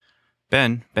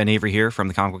Ben Avery here from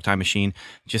the Comic Book Time Machine.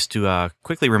 Just to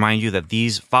quickly remind you that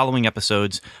these following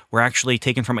episodes were actually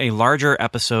taken from a larger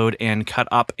episode and cut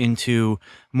up into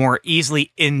more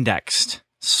easily indexed,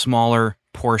 smaller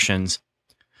portions.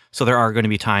 So there are going to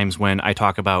be times when I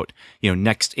talk about,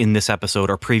 next in this episode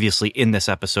or previously in this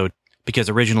episode, because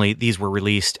originally these were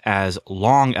released as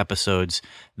long episodes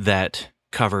that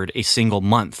covered a single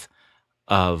month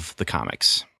of the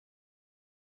comics.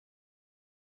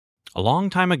 A long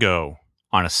time ago,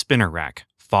 on a spinner rack,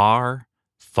 far,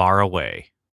 far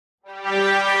away.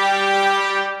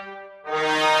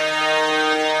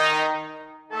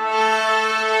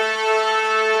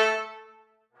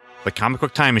 The Comic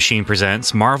Book Time Machine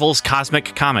presents Marvel's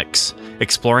Cosmic Comics,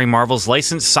 exploring Marvel's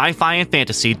licensed sci-fi and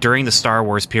fantasy during the Star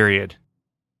Wars period.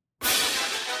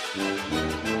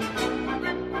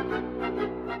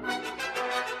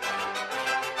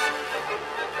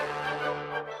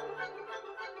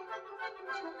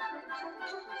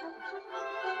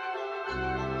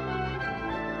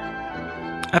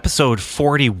 Episode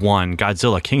 41,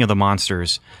 Godzilla King of the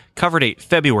Monsters, cover date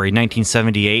February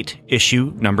 1978,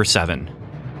 issue number 7.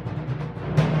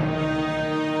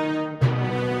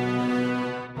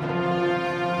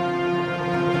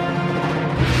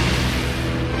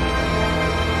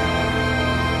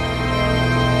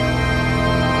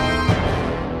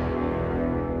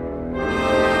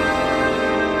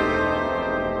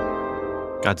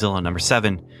 Godzilla number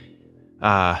 7.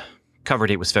 Cover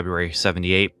date was February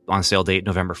 78. On sale date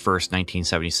November 1st,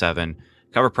 1977.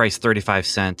 Cover price 35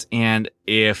 cents. And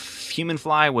if Human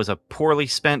Fly was a poorly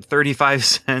spent 35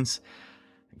 cents,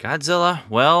 Godzilla,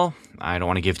 well, I don't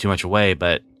want to give too much away,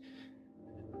 but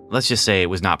let's just say it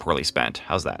was not poorly spent.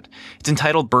 How's that? It's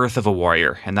entitled Birth of a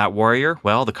Warrior. And that warrior,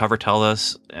 well, the cover tells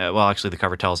us, the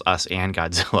cover tells us and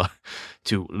Godzilla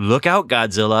to look out,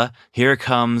 Godzilla. Here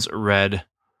comes Red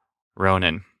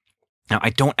Ronin. Now, I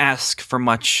don't ask for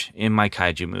much in my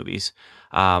kaiju movies.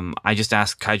 I just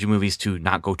ask kaiju movies to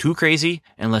not go too crazy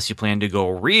unless you plan to go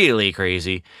really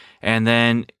crazy. And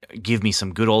then give me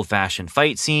some good old-fashioned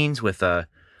fight scenes with a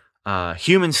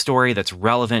human story that's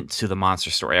relevant to the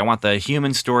monster story. I want the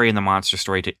human story and the monster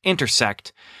story to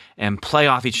intersect and play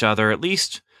off each other, at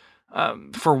least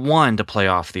for one to play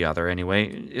off the other anyway,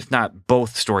 if not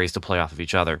both stories to play off of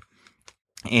each other.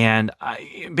 And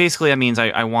basically that means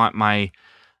I want my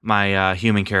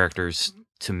human characters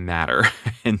to matter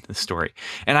in the story.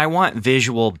 And I want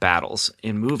visual battles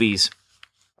in movies.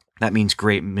 That means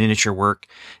great miniature work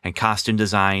and costume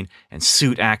design and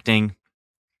suit acting.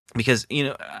 Because,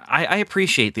 I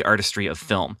appreciate the artistry of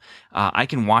film. I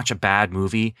can watch a bad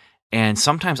movie and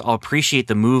sometimes I'll appreciate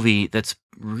the movie that's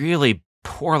really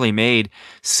poorly made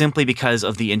simply because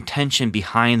of the intention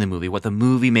behind the movie, what the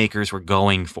movie makers were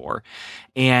going for.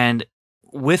 And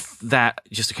with that,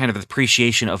 just a kind of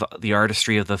appreciation of the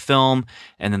artistry of the film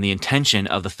and then the intention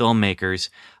of the filmmakers,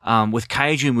 with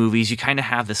kaiju movies, you kind of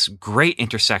have this great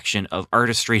intersection of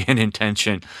artistry and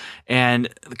intention. And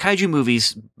the kaiju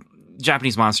movies,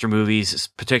 Japanese monster movies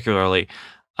particularly,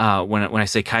 when I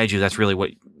say kaiju, that's really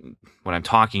what I'm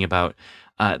talking about.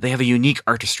 They have a unique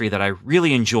artistry that I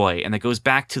really enjoy, and that goes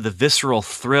back to the visceral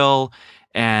thrill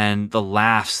and the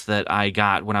laughs that I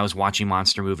got when I was watching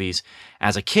monster movies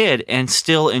as a kid and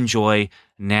still enjoy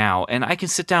now. And I can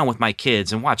sit down with my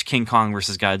kids and watch King Kong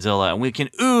versus Godzilla, and we can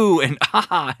ooh and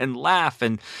ah and laugh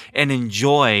and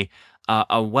enjoy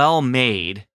a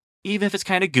well-made, even if it's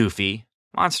kind of goofy,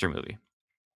 monster movie.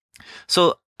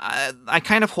 So I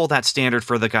kind of hold that standard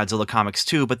for the Godzilla comics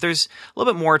too, but there's a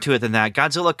little bit more to it than that.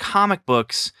 Godzilla comic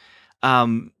books,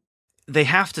 they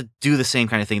have to do the same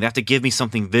kind of thing. They have to give me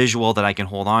something visual that I can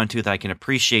hold on to, that I can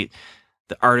appreciate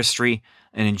the artistry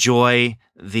and enjoy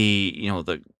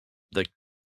the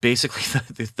basically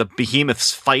the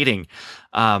behemoths fighting.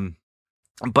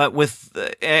 But with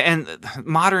and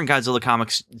modern Godzilla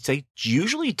comics, they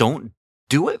usually don't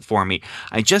do it for me.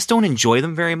 I just don't enjoy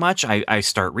them very much. I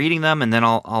start reading them and then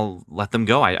I'll let them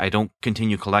go. I don't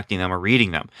continue collecting them or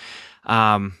reading them.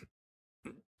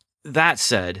 That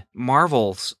said,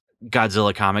 Marvel's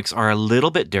Godzilla comics are a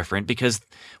little bit different because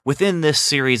within this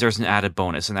series there's an added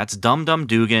bonus, and that's Dum Dum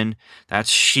Dugan, that's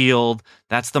S.H.I.E.L.D.,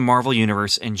 that's the Marvel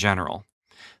Universe in general.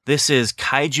 This is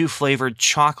kaiju flavored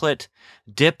chocolate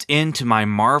dipped into my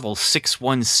Marvel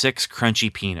 616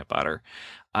 crunchy peanut butter.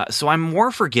 So I'm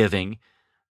more forgiving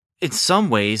in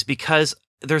some ways because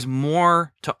there's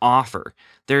more to offer.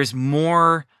 There's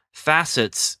more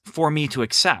facets for me to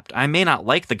accept. I may not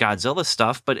like the Godzilla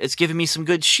stuff, but it's giving me some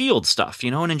good S.H.I.E.L.D. stuff,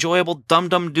 an enjoyable Dum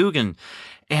Dum Dugan.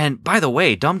 And by the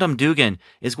way, Dum Dum Dugan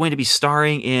is going to be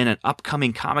starring in an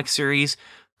upcoming comic series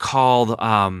called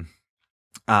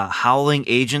Howling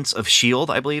Agents of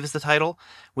S.H.I.E.L.D., I believe is the title,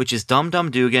 which is Dum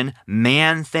Dum Dugan,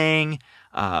 Man-Thing,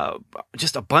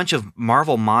 just a bunch of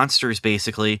Marvel monsters,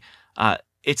 basically.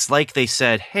 It's like they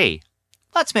said, hey,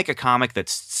 let's make a comic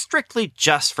that's strictly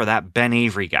just for that Ben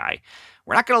Avery guy.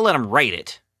 We're not going to let him write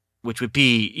it, which would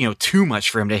be, too much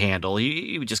for him to handle.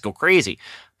 He would just go crazy.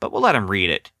 But we'll let him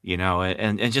read it,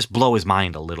 and just blow his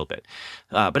mind a little bit.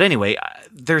 But anyway,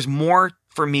 there's more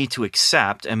for me to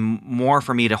accept and more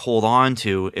for me to hold on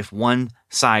to. If one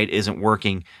side isn't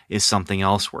working, is something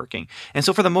else working? And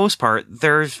so for the most part,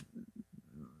 the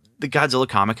Godzilla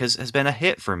comic has been a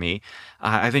hit for me.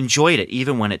 I've enjoyed it,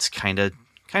 even when it's kind of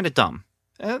dumb.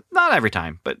 Not every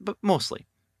time, but mostly.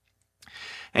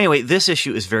 Anyway, this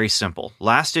issue is very simple.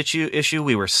 Last issue,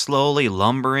 we were slowly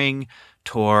lumbering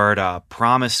toward a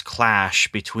promised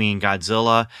clash between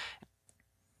Godzilla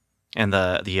and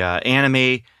the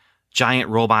anime giant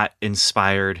robot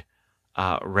inspired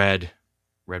Red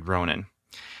Ronin.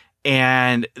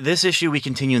 And this issue, we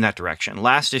continue in that direction.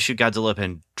 Last issue, Godzilla had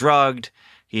been drugged.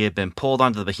 He had been pulled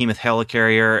onto the Behemoth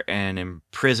helicarrier and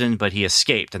imprisoned, but he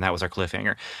escaped, and that was our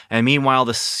cliffhanger. And meanwhile,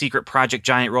 the secret Project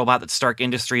Giant robot that Stark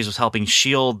Industries was helping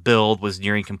S.H.I.E.L.D. build was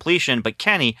nearing completion, but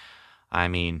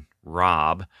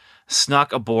Rob,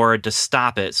 snuck aboard to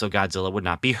stop it so Godzilla would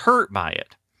not be hurt by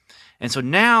it. And so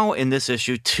now, in this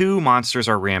issue, two monsters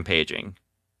are rampaging.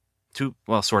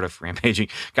 Sort of rampaging.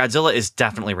 Godzilla is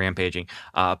definitely rampaging.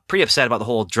 Pretty upset about the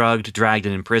whole drugged, dragged,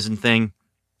 and imprisoned thing.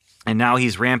 And now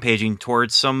he's rampaging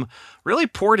towards some really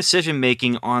poor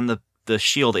decision-making on the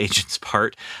S.H.I.E.L.D. agent's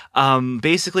part.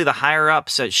 Basically, the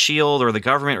higher-ups at S.H.I.E.L.D. or the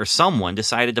government or someone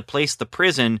decided to place the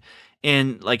prison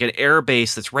in like an air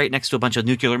base that's right next to a bunch of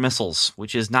nuclear missiles,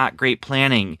 which is not great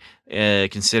planning,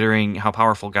 considering how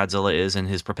powerful Godzilla is and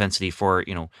his propensity for,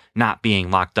 not being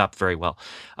locked up very well.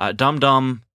 Dum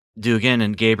Dum Dugan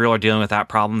and Gabriel are dealing with that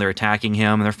problem. They're attacking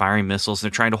him, and they're firing missiles,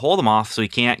 and they're trying to hold him off so he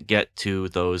can't get to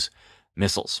those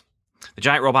missiles. The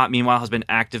giant robot, meanwhile, has been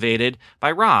activated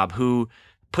by Rob, who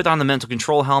put on the mental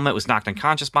control helmet, was knocked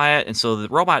unconscious by it, and so the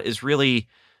robot is really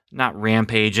not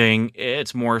rampaging.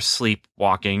 It's more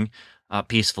sleepwalking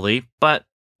peacefully, but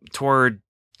toward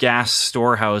gas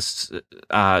storehouse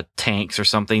tanks or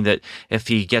something that if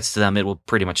he gets to them, it will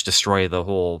pretty much destroy the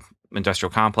whole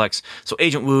industrial complex. So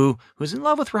Agent Woo, who's in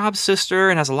love with Rob's sister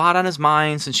and has a lot on his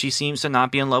mind since she seems to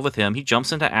not be in love with him, he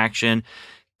jumps into action,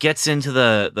 gets into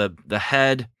the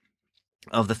head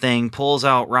of the thing, pulls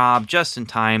out Rob just in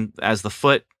time as the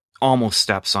foot almost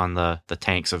steps on the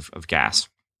tanks of gas.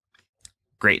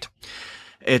 Great.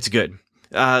 It's good.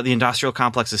 The industrial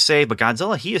complex is saved, but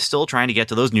Godzilla, he is still trying to get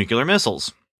to those nuclear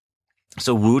missiles.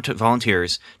 So Woo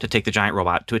volunteers to take the giant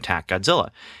robot to attack Godzilla.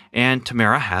 And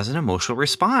Tamara has an emotional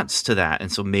response to that. And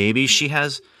so maybe she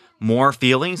has more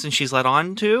feelings than she's let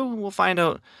on to. We'll find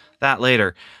out that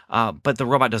later. But the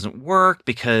robot doesn't work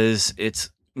because it's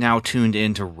now tuned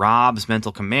into Rob's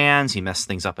mental commands. He messed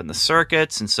things up in the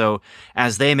circuits. And so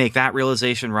as they make that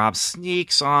realization, Rob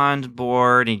sneaks on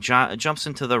board. He jumps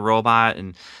into the robot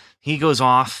and he goes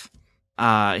off.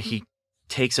 He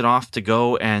takes it off to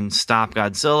go and stop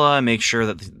Godzilla and make sure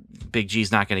that the Big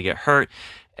G's not going to get hurt.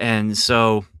 And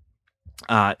so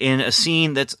in a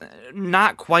scene that's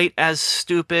not quite as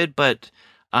stupid, but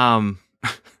almost.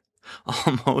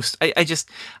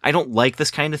 I don't like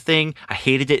this kind of thing. I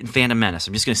hated it in Phantom Menace.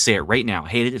 I'm just going to say it right now. I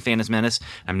hated it in Phantom Menace.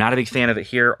 I'm not a big fan of it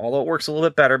here, although it works a little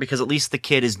bit better because at least the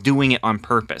kid is doing it on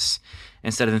purpose.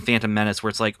 Instead of in Phantom Menace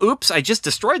where it's like, oops, I just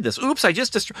destroyed this. Oops,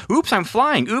 oops, I'm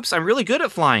flying. Oops, I'm really good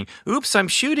at flying. Oops, I'm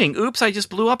shooting. Oops, I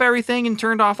just blew up everything and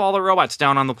turned off all the robots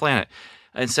down on the planet.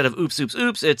 Instead of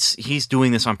oops, he's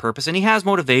doing this on purpose, and he has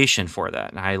motivation for that,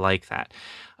 and I like that.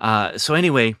 So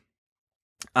anyway,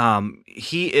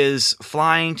 he is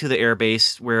flying to the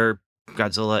airbase where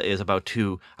Godzilla is about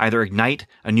to either ignite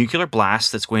a nuclear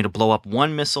blast that's going to blow up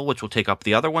one missile, which will take up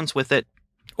the other ones with it,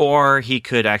 or he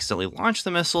could accidentally launch the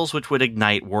missiles, which would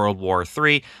ignite World War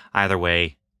III. Either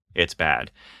way, it's bad.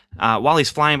 While he's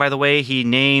flying, by the way, he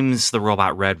names the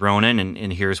robot Red Ronin,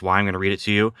 and here's why. I'm going to read it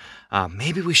to you.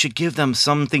 Maybe we should give them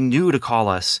something new to call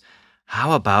us.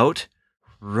 How about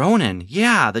Ronin?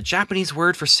 Yeah, the Japanese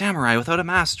word for samurai without a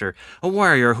master. A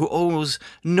warrior who owes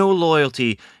no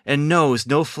loyalty and knows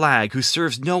no flag, who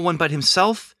serves no one but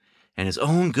himself and his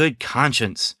own good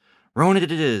conscience. Ronin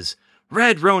it is.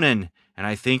 Red Ronin. And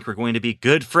I think we're going to be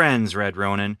good friends, Red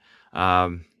Ronin.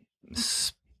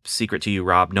 Secret to you,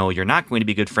 Rob. No, you're not going to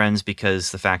be good friends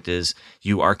because the fact is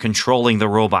you are controlling the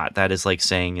robot. That is like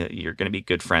saying that you're going to be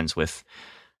good friends with,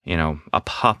 a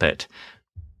puppet,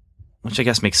 which I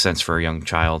guess makes sense for a young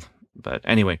child. But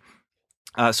anyway,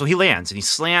 so he lands and he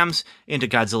slams into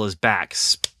Godzilla's back,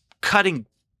 cutting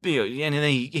and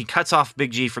then he cuts off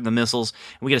Big G from the missiles,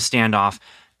 and we get a standoff.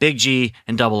 Big G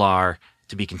and Double R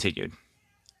to be continued.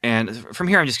 And from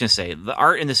here, I'm just going to say the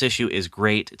art in this issue is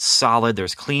great. It's solid.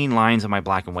 There's clean lines in my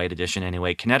black and white edition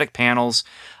anyway. Kinetic panels,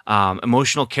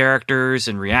 emotional characters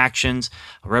and reactions.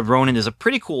 Red Ronin is a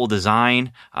pretty cool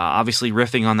design, obviously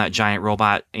riffing on that giant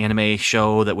robot anime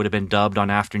show that would have been dubbed on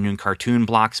afternoon cartoon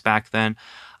blocks back then.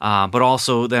 But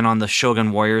also then on the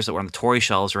Shogun Warriors that were on the toy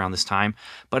shelves around this time.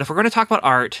 But if we're going to talk about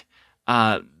art,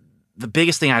 the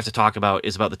biggest thing I have to talk about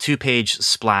is about the 2-page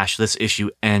splash this issue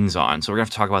ends on. So we're going to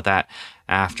have to talk about that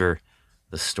after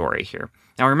the story here.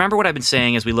 Now, remember what I've been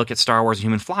saying as we look at Star Wars and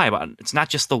Human Fly about it. It's not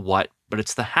just the what, but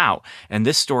it's the how. And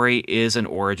this story is an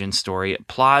origin story. It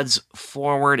plods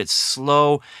forward. It's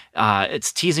slow.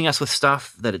 It's teasing us with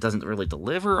stuff that it doesn't really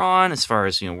deliver on as far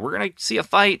as, we're going to see a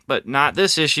fight, but not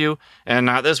this issue and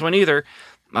not this one either.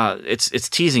 It's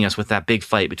teasing us with that big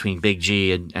fight between Big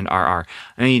G and RR.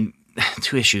 I mean,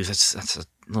 2 issues, that's a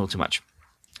little too much.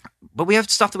 But we have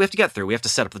stuff that we have to get through. We have to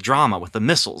set up the drama with the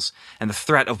missiles and the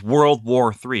threat of World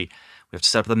War III. We have to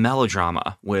set up the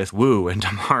melodrama with Wu and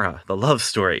Tamara, the love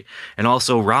story. And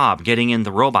also Rob getting in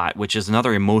the robot, which is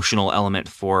another emotional element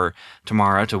for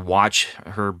Tamara to watch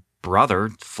her brother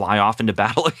fly off into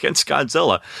battle against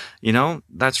Godzilla.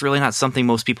 That's really not something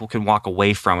most people can walk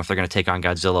away from if they're going to take on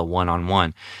Godzilla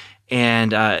one-on-one.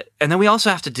 And then we also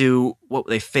have to do what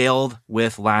they failed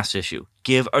with last issue.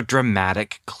 Give a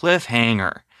dramatic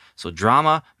cliffhanger. So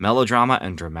drama, melodrama,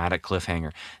 and dramatic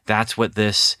cliffhanger. That's what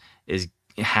this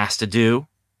has to do.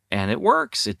 And it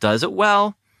works. It does it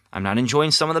well. I'm not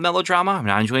enjoying some of the melodrama. I'm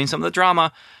not enjoying some of the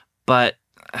drama. But,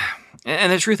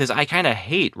 and the truth is, I kind of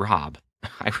hate Rob.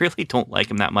 I really don't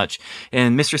like him that much.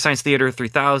 In Mystery Science Theater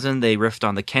 3000, they riffed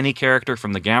on the Kenny character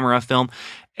from the Gamera film.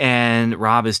 And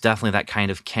Rob is definitely that kind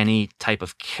of Kenny type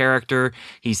of character.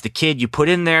 He's the kid you put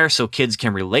in there so kids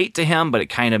can relate to him, but it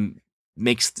kind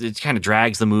of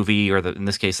drags the movie, or in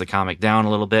this case, the comic down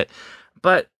a little bit.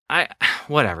 But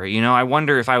whatever, I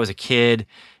wonder if I was a kid,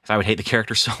 if I would hate the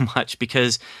character so much,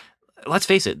 because let's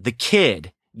face it, the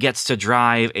kid gets to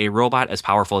drive a robot as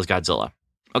powerful as Godzilla.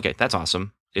 Okay, that's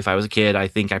awesome. If I was a kid, I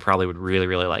think I probably would really,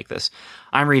 really like this.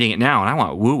 I'm reading it now, and I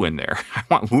want Wu in there. I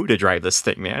want Wu to drive this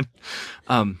thing, man.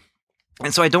 And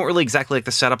so I don't really exactly like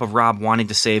the setup of Rob wanting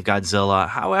to save Godzilla.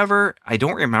 However, I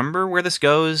don't remember where this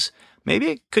goes. Maybe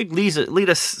it could lead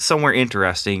us somewhere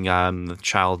interesting, the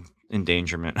child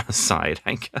endangerment aside,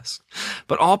 I guess.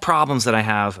 But all problems that I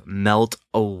have melt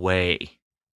away.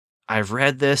 I've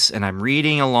read this, and I'm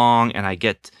reading along, and I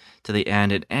get to the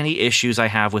end, and any issues I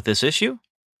have with this issue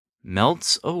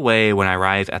melts away when I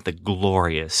arrive at the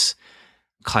glorious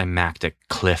climactic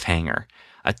cliffhanger.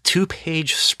 A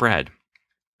 2-page spread.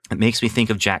 It makes me think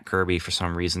of Jack Kirby for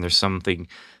some reason. There's something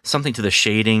to the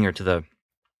shading or to the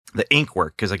ink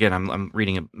work, because again, I'm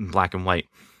reading it in black and white.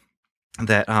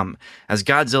 That as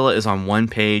Godzilla is on one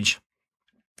page,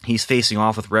 he's facing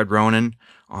off with Red Ronin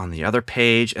on the other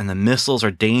page, and the missiles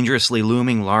are dangerously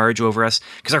looming large over us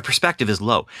because our perspective is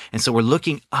low. And so we're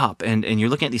looking up, and you're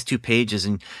looking at these 2 pages,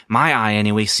 and my eye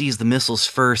anyway sees the missiles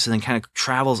first and then kind of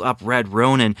travels up Red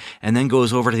Ronin and then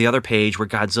goes over to the other page where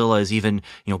Godzilla is even,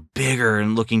 bigger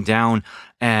and looking down.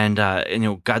 And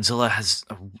Godzilla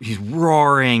he's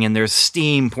roaring, and there's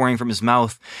steam pouring from his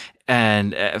mouth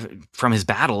and from his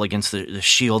battle against the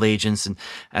S.H.I.E.L.D. agents, and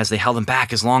as they held him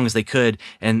back as long as they could,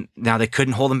 and now they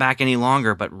couldn't hold him back any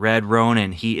longer. But Red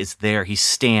Ronin, he is there. He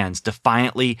stands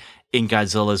defiantly in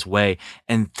Godzilla's way,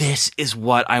 and this is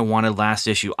what I wanted last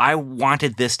issue. I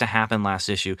wanted this to happen last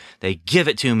issue. They give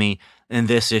it to me in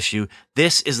this issue.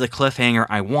 This is the cliffhanger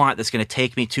I want. That's going to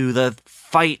take me to the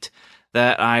fight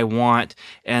that I want,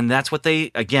 and that's what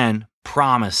they again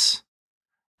promise.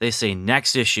 They say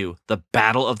next issue, the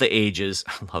Battle of the Ages.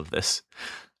 I love this.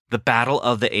 The Battle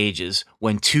of the Ages,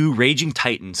 when 2 raging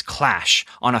titans clash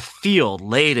on a field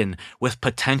laden with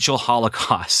potential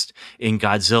holocaust in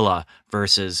Godzilla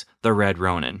versus the Red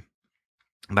Ronin.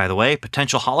 By the way,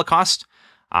 potential holocaust,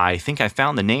 I think I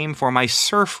found the name for my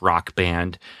surf rock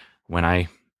band when I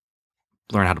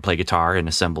learn how to play guitar and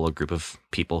assemble a group of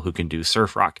people who can do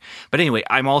surf rock. But anyway,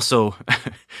 I'm also,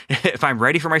 if I'm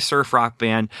ready for my surf rock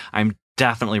band, I'm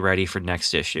definitely ready for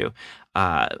next issue.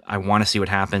 I want to see what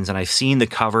happens, and I've seen the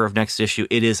cover of next issue.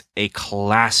 It is a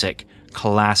classic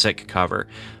cover.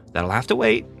 That'll have to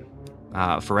wait.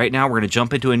 For right now, we're going to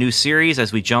jump into a new series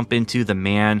as we jump into The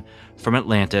Man from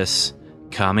Atlantis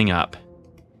coming up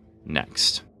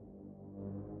next.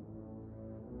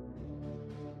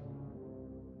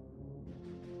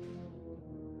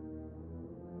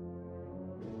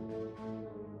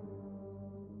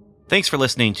 Thanks for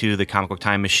listening to the Comic Book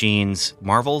Time Machine's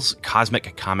Marvel's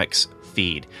Cosmic Comics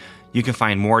feed. You can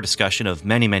find more discussion of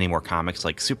many, many more comics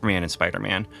like Superman and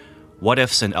Spider-Man, What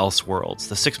Ifs and Elseworlds,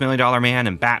 The $6 Million Man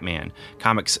and Batman,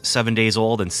 comics 7 days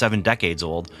old and 7 decades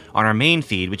old, on our main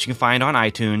feed, which you can find on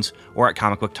iTunes or at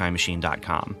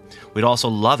comicbooktimemachine.com. We'd also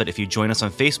love it if you join us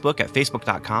on Facebook at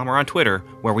facebook.com or on Twitter,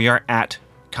 where we are at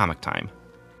Comic Time.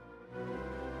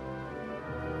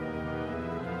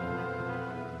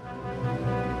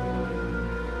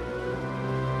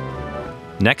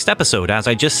 Next episode, as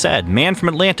I just said, Man from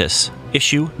Atlantis,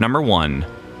 issue number 1.